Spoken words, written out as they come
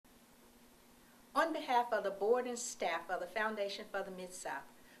On behalf of the board and staff of the Foundation for the Mid-South,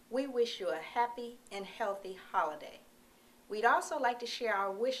 we wish you a happy and healthy holiday. We'd also like to share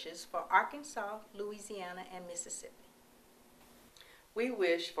our wishes for Arkansas, Louisiana, and Mississippi. We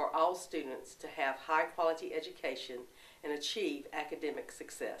wish for all students to have high-quality education and achieve academic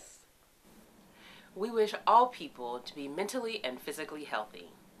success. We wish all people to be mentally and physically healthy.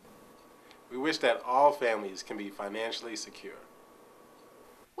 We wish that all families can be financially secure.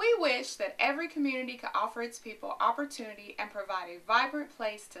 We wish that every community could offer its people opportunity and provide a vibrant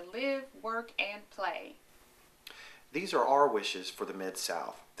place to live, work, and play. These are our wishes for the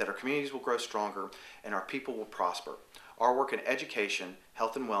Mid-South, that our communities will grow stronger and our people will prosper. Our work in education,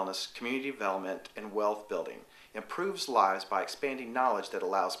 health and wellness, community development, and wealth building improves lives by expanding knowledge that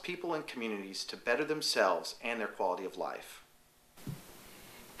allows people and communities to better themselves and their quality of life.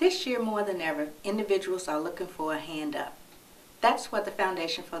 This year more than ever, individuals are looking for a hand up. That's what the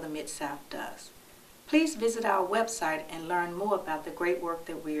Foundation for the Mid-South does. Please visit our website and learn more about the great work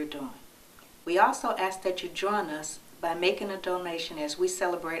that we are doing. We also ask that you join us by making a donation as we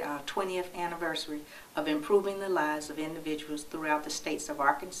celebrate our 20th anniversary of improving the lives of individuals throughout the states of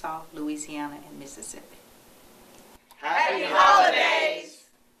Arkansas, Louisiana, and Mississippi. Happy holidays!